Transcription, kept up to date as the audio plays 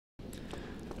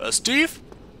Steve?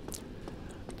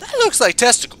 That looks like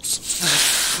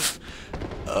testicles.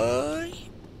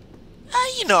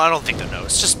 You know, I don't think they're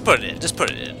nose. Just put it in. Just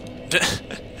put it in.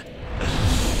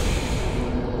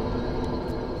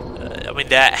 I mean,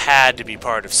 that had to be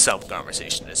part of some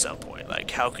conversation at some point.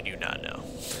 Like, how can you not know?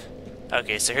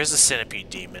 Okay, so here's the centipede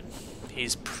demon.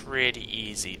 He's pretty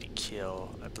easy to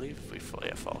kill. I believe if we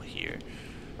fall here.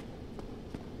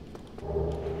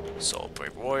 Soul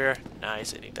Brave Warrior.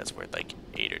 Nice. I think that's worth like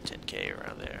 8 or 10k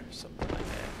around there. Something like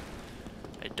that.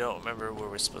 I don't remember where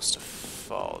we're supposed to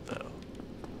fall, though.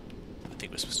 I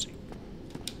think we're supposed to...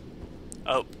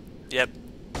 Oh, yep.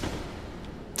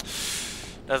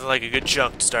 Nothing like a good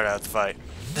chunk to start out the fight.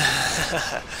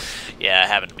 Yeah, it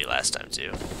happened to me last time,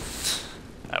 too.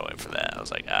 I went for that. I was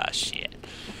like, ah, shit.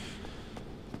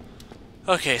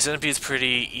 Okay, Centipede's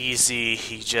pretty easy.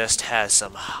 He just has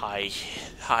some high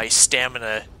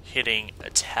stamina hitting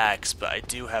attacks, but I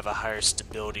do have a higher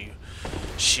stability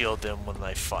shield than when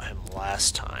I fought him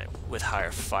last time, with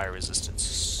higher fire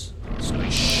resistance. So he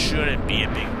shouldn't be a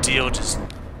big deal, just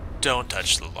don't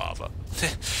touch the lava.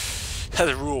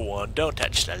 That's rule 1, don't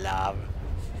touch the lava.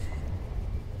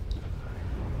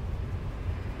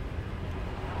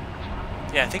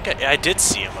 Yeah, I think I did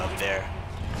see him up there.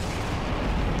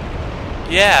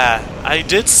 Yeah, I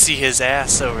did see his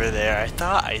ass over there. I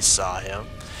thought I saw him.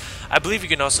 I believe you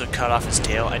can also cut off his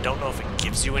tail. I don't know if it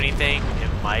gives you anything.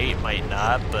 It might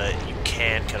not, but you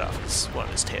can cut off one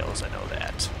of his tails. I know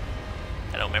that.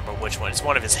 I don't remember which one. It's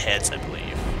one of his heads, I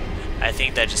believe. I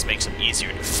think that just makes him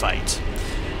easier to fight.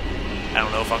 I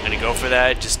don't know if I'm going to go for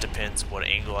that. It just depends what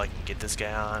angle I can get this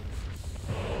guy on.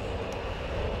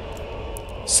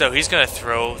 So he's going to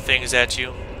throw things at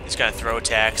you. He's going to throw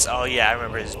attacks. Oh yeah, I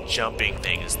remember his jumping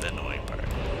thing is the annoying part.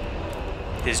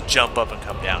 His jump up and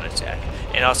come down attack.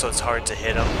 And also it's hard to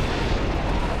hit him.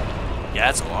 Yeah,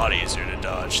 it's a lot easier to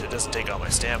dodge. It doesn't take all my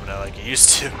stamina like it used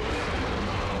to.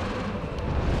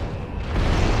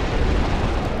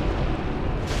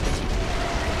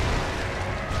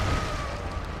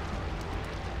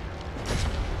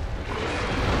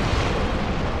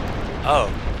 Oh.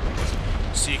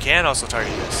 So you can also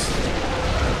target this.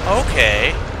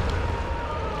 Okay.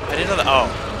 I didn't know that. Oh.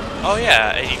 Oh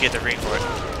yeah, and you get the ring for it.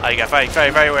 Oh, you got fight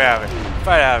way out of here.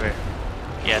 Fight out of here.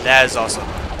 Yeah, that is awesome.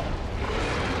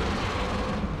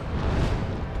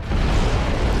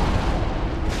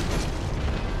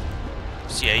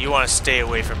 So yeah, you want to stay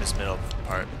away from his middle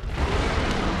part.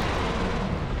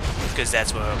 Because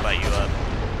that's what will bite you up.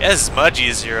 Yeah, this is much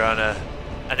easier on an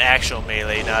actual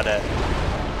melee, not a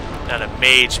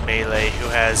mage melee who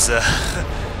has a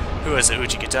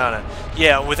Uchi-Katana.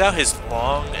 Yeah, without his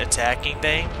long attacking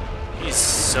thing, he's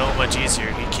so much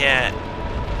easier. He can't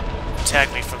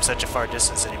attack me from such a far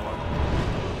distance anymore.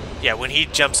 Yeah, when he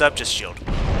jumps up, just shield.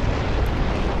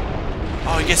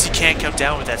 Oh, I guess he can't come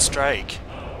down with that strike.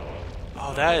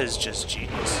 Oh, that is just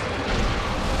genius.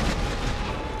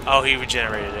 Oh, he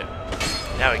regenerated it.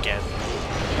 Now he can.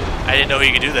 I didn't know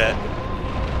he could do that.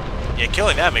 Yeah,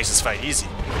 killing that makes this fight easy.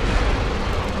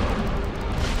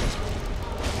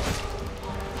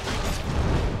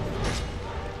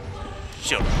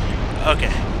 Shield.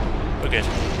 Okay. We're good.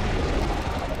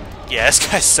 Yeah, this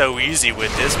guy's so easy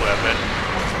with this weapon.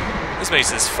 This makes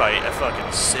this fight a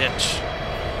fucking cinch.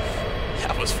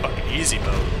 That was fucking easy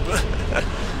mode.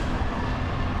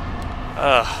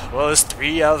 Well, there's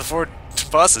 3 out of the 4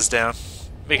 bosses down.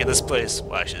 Making this place,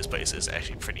 well actually this place is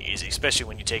actually pretty easy, especially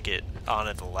when you take it on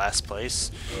at the last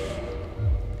place.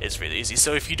 It's really easy.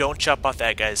 So if you don't chop off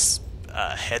that guy's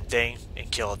head thing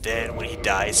and kill it, then when he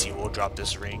dies he will drop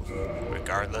this ring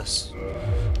regardless,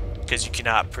 because you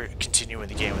cannot continue in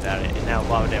the game without it. And now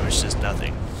lava damage does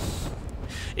nothing.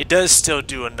 It does still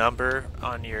do a number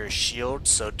on your shield,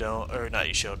 so don't, or not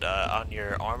your shield, on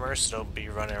your armor, so don't be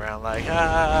running around like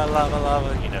lava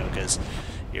lava, you know, because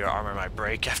your armor might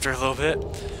break after a little bit.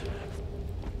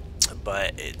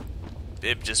 But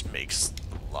it just makes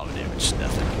lava damage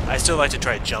nothing. I still like to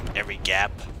try to jump every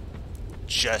gap,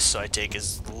 just so I take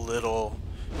as little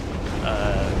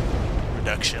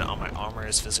reduction on my armor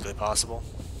as physically possible.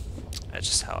 That's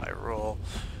just how I roll.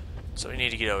 So we need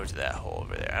to get over to that hole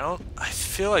over there. I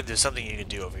feel like there's something you can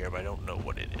do over here, but I don't know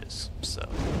what it is. So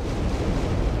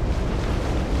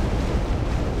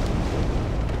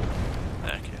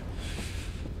okay.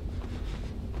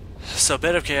 So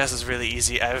Bed of Chaos is really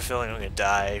easy. I have a feeling I'm gonna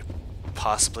die,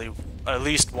 possibly at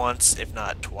least once, if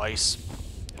not twice,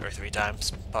 or 3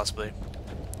 times, possibly.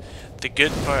 The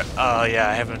good part, oh yeah,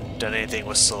 I haven't done anything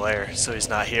with Solaire, so he's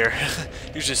not here.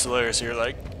 Usually Solaire's here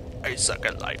like, I suck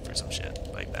at life or some shit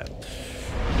like that.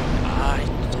 I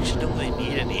actually don't really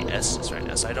need any S's right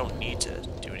now, so I don't need to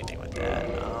do anything with that.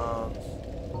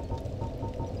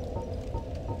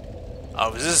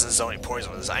 Oh, resistance is only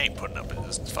poison resistance. I ain't putting up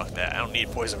resistance. Fuck that. I don't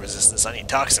need poison resistance. I need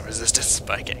toxin resistance,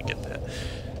 but I can't get that.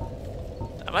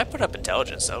 I might put up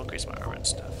intelligence. That'll increase my armor and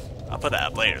stuff. I'll put that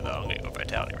up later, though. I'm gonna go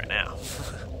vitality right now.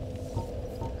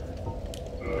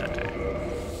 Okay.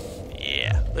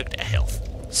 Yeah, look at that health.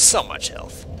 So much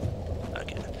health.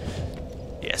 Okay.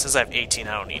 Yeah, since I have 18,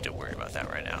 I don't need to worry about that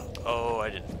right now. Oh,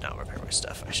 I did not repair my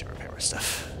stuff. I should repair my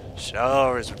stuff. Should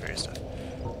always repair stuff.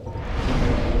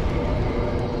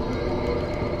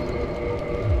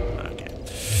 Okay.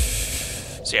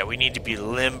 So yeah, we need to be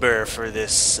limber for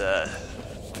this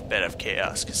bed of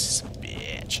chaos, because it's a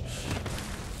bitch.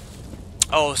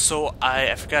 Oh, so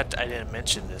I forgot, I didn't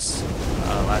mention this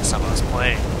last time I was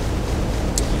playing.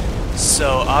 So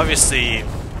obviously,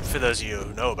 for those of you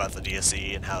who know about the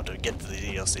DLC and how to get to the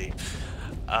DLC,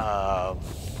 I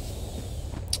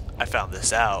found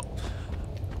this out.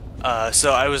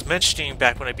 So I was mentioning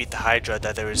back when I beat the Hydra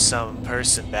that there was some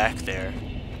person back there,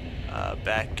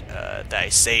 that I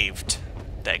saved,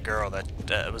 that girl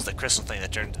that was the crystal thing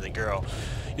that turned into the girl.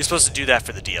 You're supposed to do that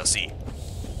for the DLC.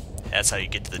 That's how you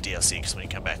get to the DLC, because when you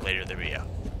come back later, there'll be a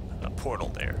portal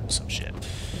there, or some shit.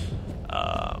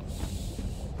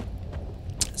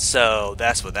 So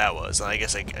that's what that was, and I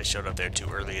guess I showed up there too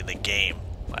early in the game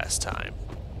last time,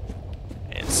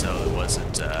 and so it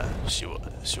wasn't, she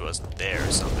wasn't there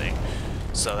or something.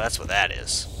 So that's what that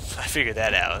is. I figured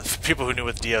that out. For people who knew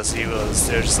what the DLC was,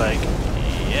 they're just like,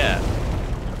 yeah,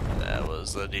 that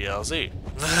was the DLC.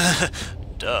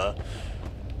 Duh.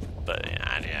 But yeah,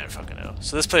 I didn't fucking know.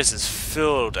 So this place is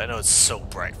filled. I know it's so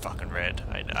bright fucking red.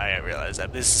 I realize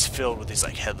that. This is filled with these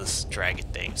like headless dragon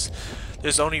things.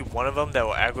 There's only one of them that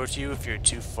will aggro to you if you're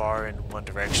too far in one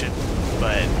direction,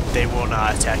 but they will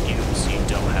not attack you, so you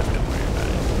don't have to worry about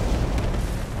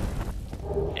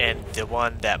it. And the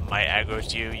one that might aggro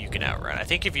to you, you can outrun. I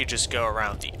think if you just go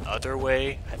around the other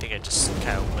way, I think I just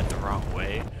kind of went the wrong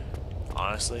way,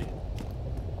 honestly.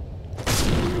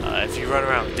 If you run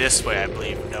around this way, I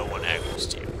believe no one aggros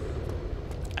to you.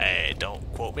 I don't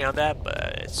quote me on that, but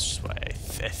it's just why I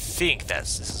think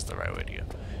this is the right way to go.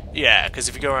 Yeah, because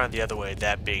if you go around the other way,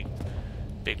 that big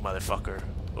motherfucker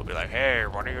will be like, "Hey,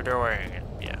 what are you doing?" And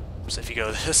yeah. So if you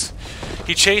go this,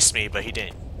 he chased me, but he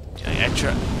didn't. I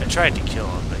tried to kill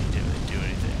him, but he didn't really do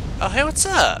anything. Oh, hey, what's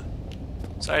up?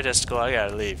 Sorry, Testicle, I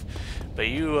gotta leave. But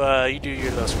you do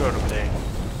your little scrotum thing.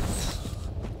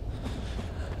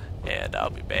 And I'll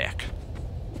be back.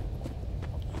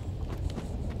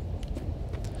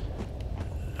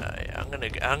 Yeah,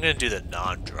 I'm gonna do the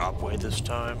non-drop way this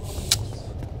time,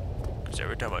 because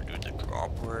every time I do the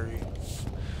drop way.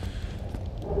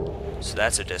 So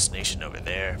that's our destination over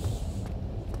there.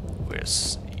 Where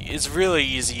it's really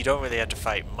easy. You don't really have to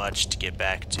fight much to get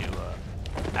back to.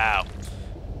 Ow!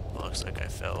 Well, looks like I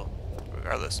fell.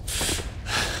 Regardless,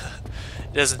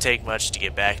 it doesn't take much to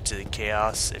get back to the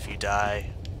chaos if you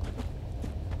die.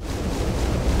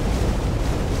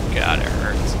 God, it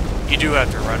hurts. You do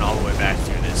have to run all the way back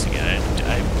through this again.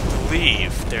 I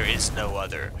believe there is no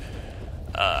other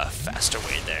faster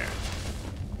way there.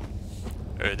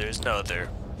 Or there's no other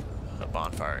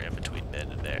bonfire in between then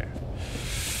and there.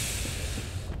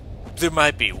 There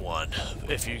might be one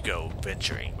if you go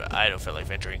venturing, but I don't feel like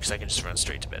venturing because I can just run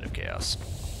straight to Bed of Chaos.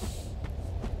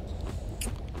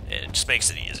 And it just makes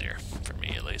it easier, for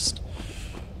me at least.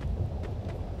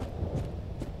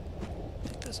 I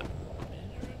think there's a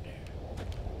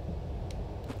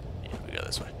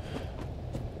this way.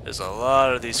 There's a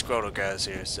lot of these Scrotal guys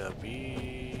here, so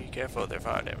be careful of their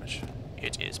fire damage.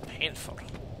 It is painful.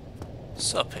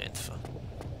 So painful.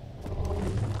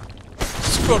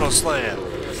 Scrotal Slam!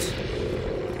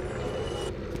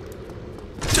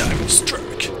 Dagger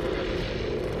Strike!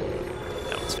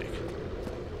 That one's fake.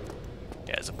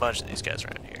 Yeah, there's a bunch of these guys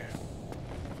around here.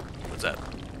 What's that?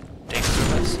 Danger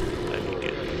Pass? That'd be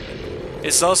good.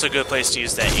 It's also a good place to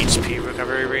use that HP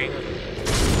recovery ring.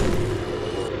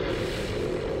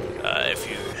 If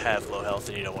you have low health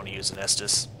and you don't want to use an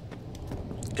Estus.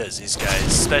 Because these guys,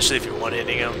 especially if you're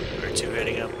one-hitting them, or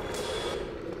two-hitting them,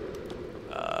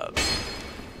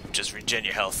 just regen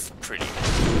your health pretty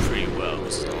well,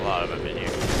 because there's a lot of them in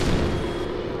here.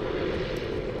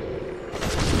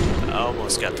 I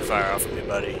almost got the fire off of me,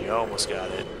 buddy. You almost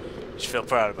got it. You should feel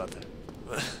proud about that.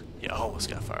 You almost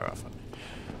got fire off of me.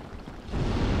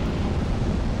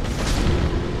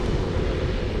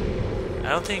 I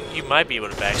don't think you might be able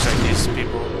to backstrike these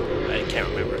people. I can't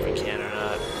remember if you can or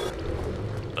not.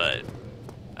 But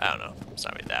I don't know. It's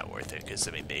not really that worth it because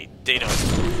I mean they don't.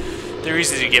 They're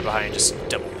easy to get behind. Just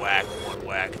double whack, one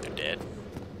whack, and they're dead.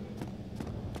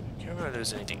 I can't remember if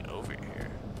there's anything over here.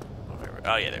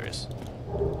 Oh yeah, there is.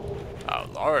 Oh,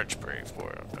 large brave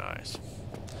portal, nice.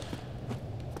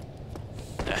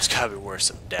 That's gotta be worse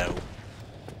than dough.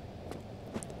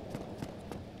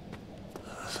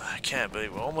 I can't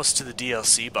believe we're almost to the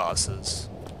DLC bosses.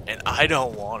 And I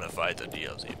don't want to fight the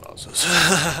DLC bosses.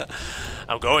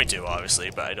 I'm going to,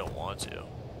 obviously, but I don't want to.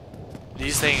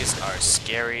 These things are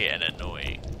scary and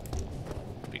annoying.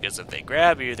 Because if they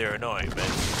grab you, they're annoying. But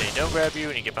if they don't grab you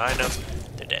and you get behind them,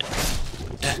 they're dead.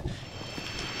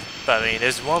 But I mean,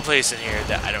 there's one place in here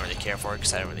that I don't really care for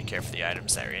because I don't really care for the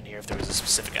items that are in here. If there was a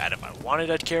specific item I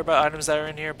wanted, I'd care about items that are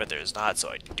in here, but there's not, so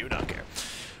I do not care.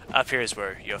 Up here is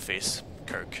where you'll face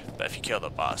Kirk, but if you kill the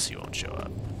boss, he won't show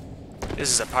up. This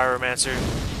is a Pyromancer.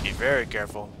 Be very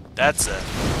careful. That's a...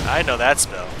 I know that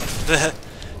spell.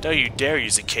 Don't you dare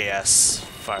use a Chaos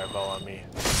Fireball on me.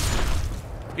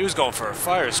 He was going for a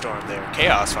Firestorm there.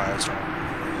 Chaos Firestorm.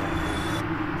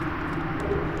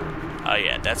 Oh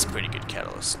yeah, that's a pretty good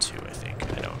catalyst too, I think.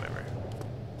 I don't remember.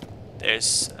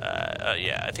 There's,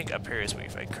 yeah, I think up here is where you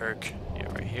fight Kirk.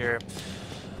 Yeah, right here.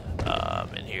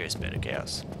 And here is Bed of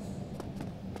Chaos.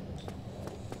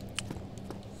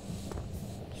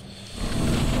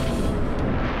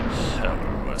 I don't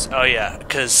remember what it was. Oh yeah,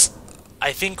 because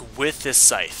I think with this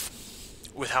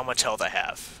scythe, with how much health I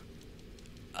have,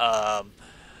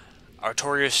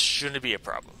 Artorias shouldn't be a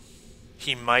problem.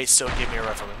 He might still give me a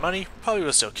run for my money, probably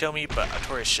will still kill me, but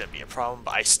Artorias shouldn't be a problem,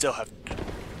 but I still have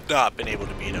not been able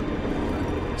to beat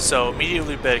him. So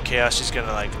immediately Bed of Chaos, she's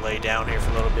gonna like lay down here for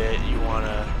a little bit. You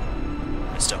wanna,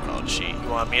 I still call it she, you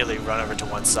wanna immediately run over to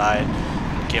one side,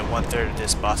 get 1/3 of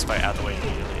this boss fight out of the way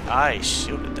immediately. I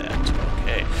shielded that,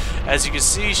 okay. As you can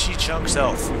see, she chunks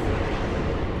health.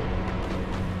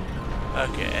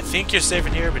 Okay, I think you're safe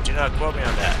in here, but do not quote me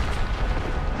on that.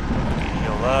 Okay,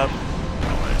 heal up.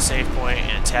 Save point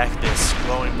and attack this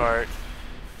glowing part.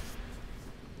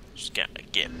 Just gonna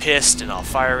get pissed and all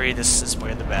fiery. This is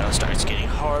where the battle starts getting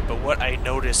hard, but what I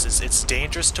notice is it's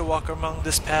dangerous to walk along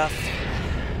this path,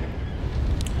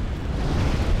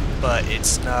 but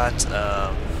it's not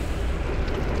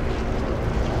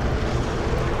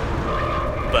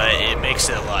but it makes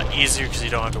it a lot easier because you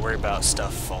don't have to worry about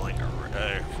stuff falling or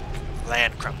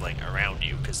land crumbling around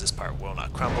you, because this part will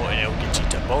not crumble and it will get you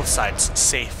to both sides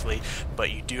safely, but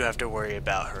you do have to worry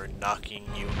about her knocking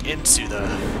you into the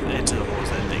holes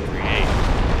that they create.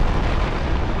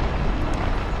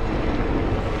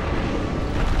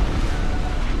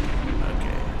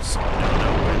 Okay, so I don't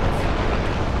know where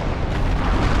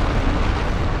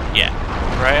the... Yeah,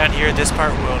 right on here, this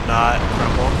part will not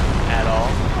crumble at all,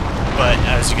 but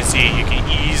as you can see, you can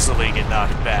easily get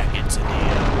knocked back into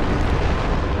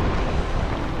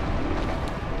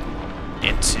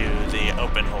the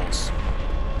open holes.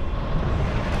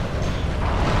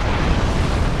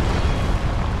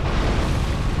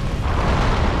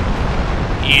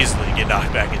 Easily get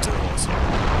knocked back into the holes here.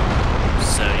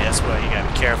 So yeah, that's why you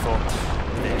gotta be careful.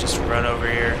 And then just run over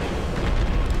here.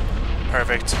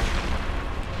 Perfect.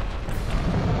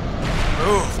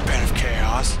 Move, Bed of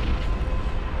Chaos.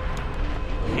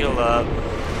 Heal up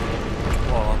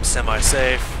while I'm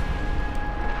semi-safe.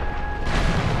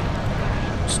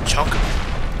 Just chunk him.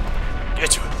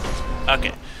 Get to it.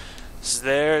 Okay. So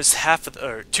there's half of the,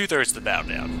 or 2/3 of the battle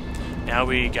down. Now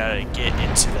we gotta get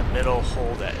into the middle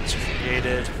hole that is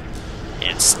created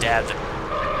and stab the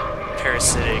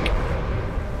parasitic,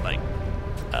 like,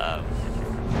 I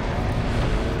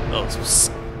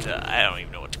don't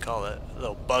even know what to call it,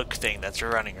 little bug thing that's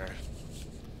running her.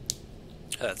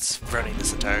 That's running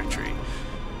this entire tree.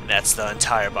 And that's the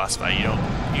entire boss fight. You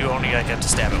only get to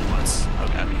stab it once. Oh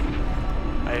god.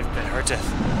 I've been hurt to...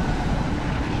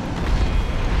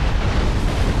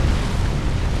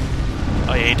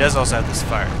 Oh yeah, he does also have this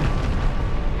fire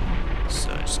thing.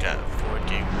 So I just gotta avoid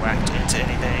getting whacked into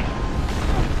anything.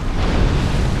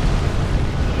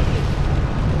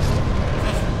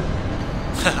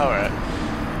 Alright.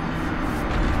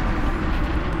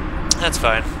 That's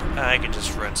fine. I can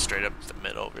just run straight up the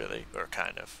middle, really. Or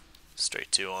kind of.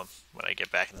 Straight to him when I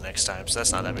get back the next time. So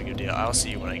that's not that big a deal. I'll see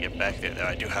you when I get back there, though.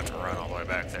 I do have to run all the way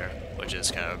back there, which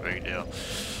is kind of a big deal.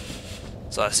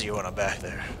 So I'll see you when I'm back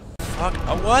there. Fuck.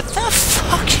 Oh, what the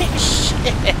fucking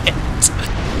shit?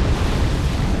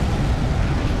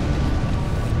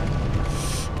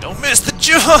 Don't miss the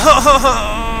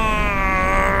jump!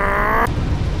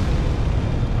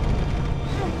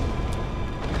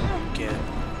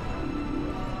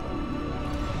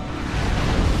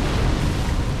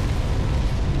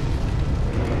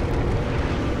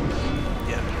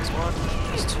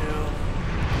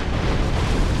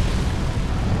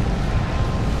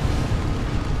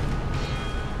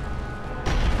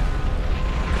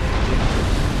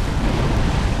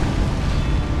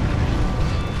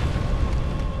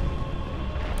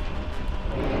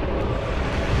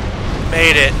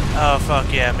 Made it. Oh,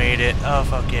 fuck yeah, made it. Oh,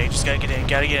 fuck yeah. Just gotta get in.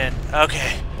 Gotta get in.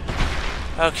 Okay.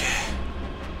 Okay.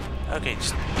 Okay,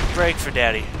 just break for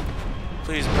daddy.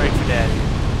 Please break for daddy.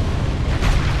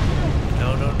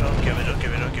 No, no, don't give it. Don't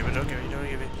give it. Don't give it. Don't give it. Don't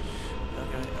give it.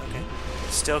 Don't give it. Okay.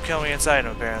 Still kill me inside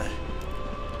him, apparently.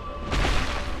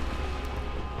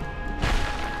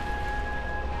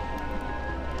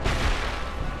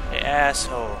 Hey,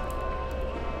 asshole.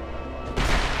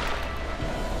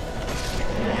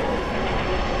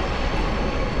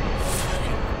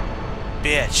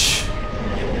 Bitch.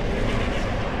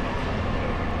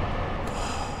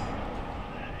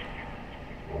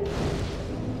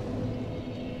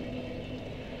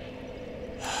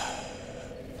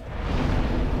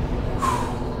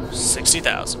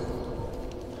 $60,000.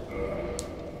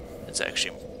 It's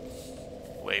actually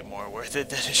way more worth it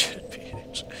than it should be.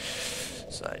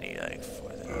 So I need like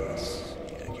 4,000.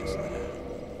 Yeah, I guess that.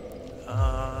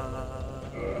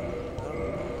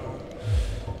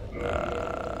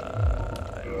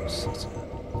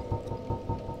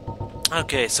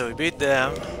 Okay, so we beat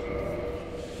them.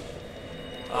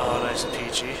 Oh, nice and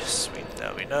peachy. Sweet,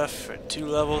 that'll be enough for 2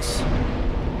 levels.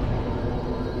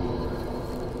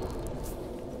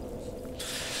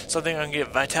 So I think I can get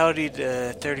vitality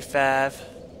to 35,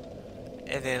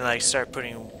 and then like start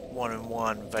putting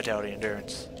 1-in-1 vitality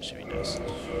endurance. Should be nice.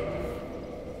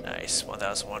 Nice,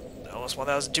 1,001, almost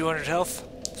 1,200 health.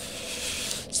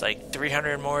 It's like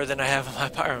 300 more than I have on my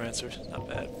pyromancer. Not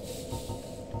bad.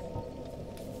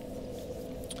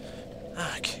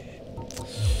 Okay.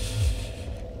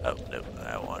 Oh no,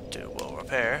 I want to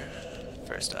repair.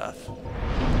 First off,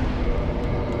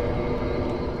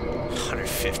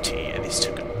 150. Yeah, these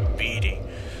took a beating.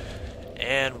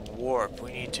 And warp.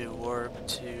 We need to warp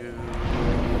to.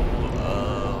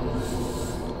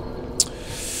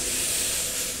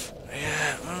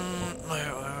 Yeah,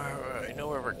 I know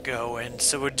where we're going.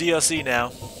 So we're DLC now,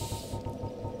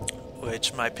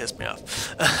 which might piss me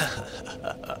off.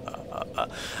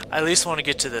 I at least want to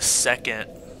get to the second.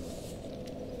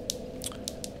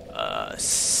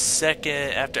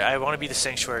 After I want to be the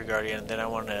Sanctuary Guardian, then I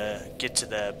want to get to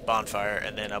the bonfire,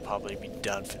 and then I'll probably be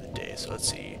done for the day. So let's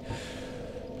see.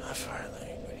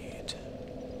 Firelink, we need.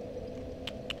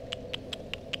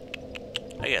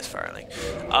 I guess Firelink.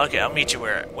 Okay, I'll meet you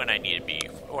when I need to be,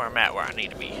 or I'm at where I need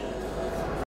to be.